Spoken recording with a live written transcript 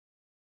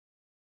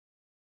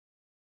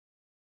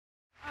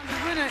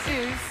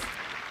This is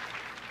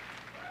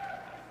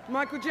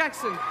Michael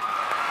Jackson.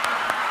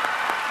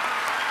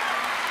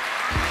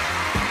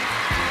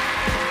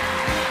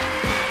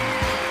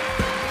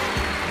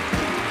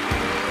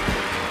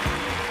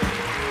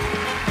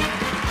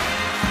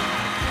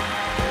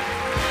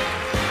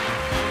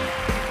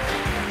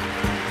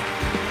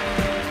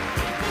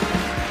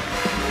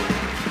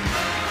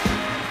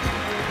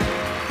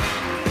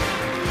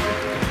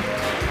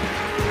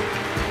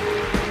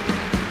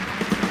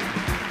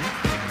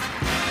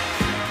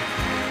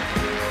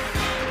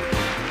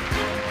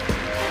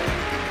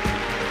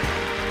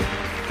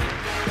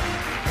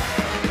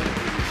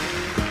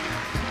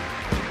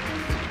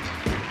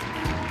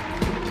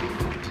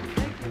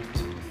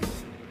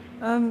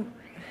 Thank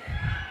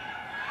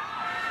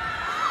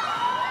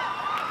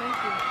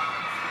you.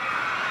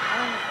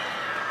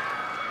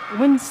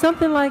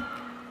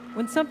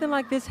 When something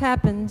like this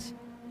happens,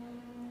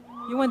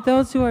 you want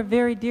those who are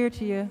very dear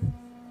to you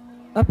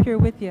up here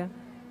with you.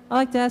 I'd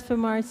like to ask for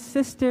my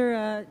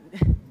sister,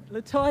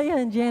 Latoya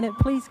and Janet,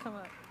 please come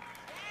up.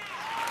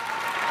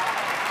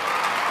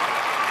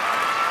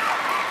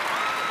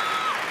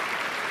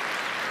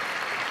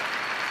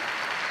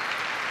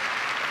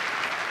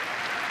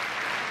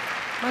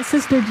 My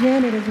sister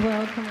Janet as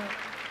well, come up.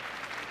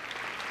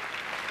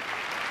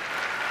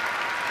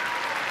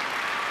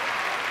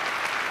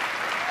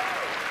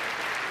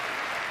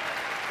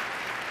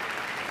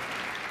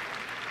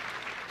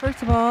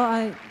 First of all,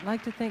 I'd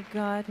like to thank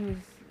God, who is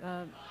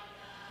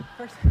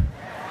first.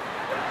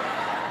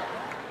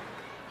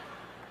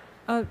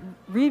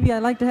 Reby,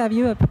 I'd like to have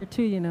you up here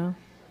too, you know.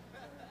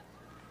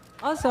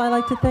 Also, I'd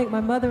like to thank my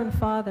mother and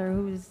father,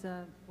 who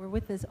were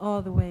with us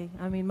all the way.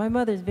 I mean, my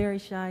mother's very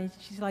shy.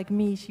 She's like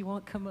me. She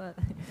won't come up.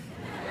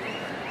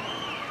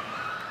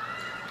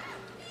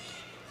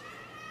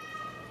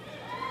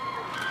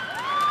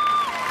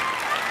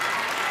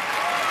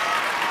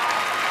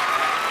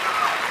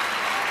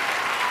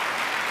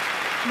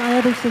 My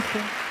other sister.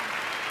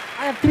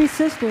 I have 3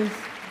 sisters.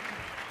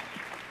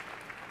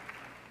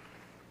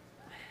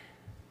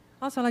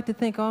 Also, I'd like to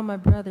thank all my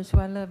brothers who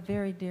I love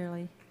very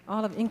dearly,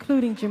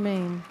 including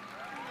Jermaine.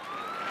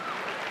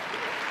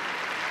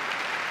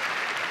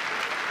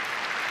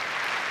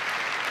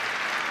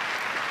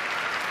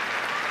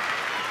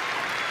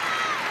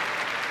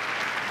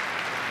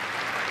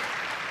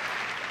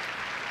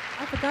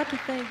 I forgot to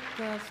thank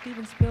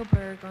Steven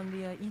Spielberg on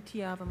the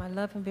E.T. album. I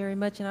love him very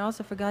much. And I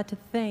also forgot to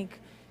thank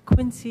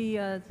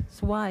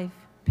Quincy's wife,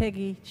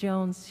 Peggy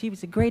Jones. She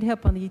was a great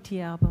help on the E.T.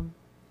 album.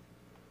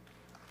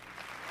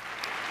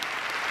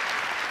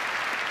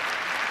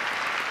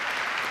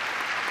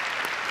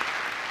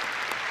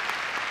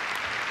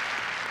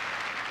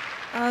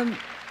 I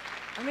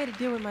made a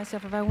deal with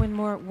myself. If I win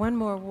one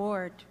more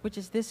award, which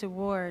is this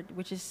award,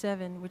 which is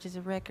 7, which is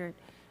a record,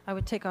 I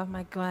would take off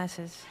my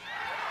glasses.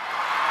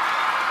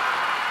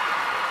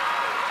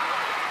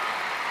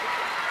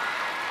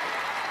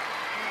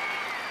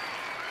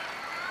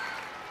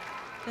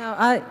 Now,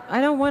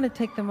 I don't want to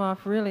take them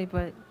off, really,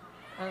 but...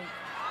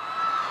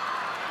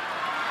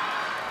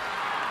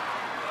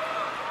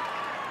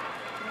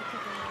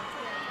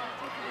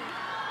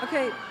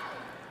 Okay,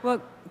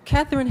 well,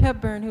 Katharine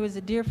Hepburn, who is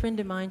a dear friend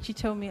of mine, she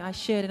told me I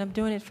should, and I'm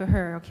doing it for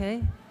her,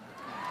 okay?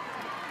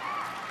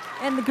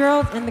 And the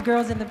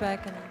girls in the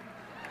back.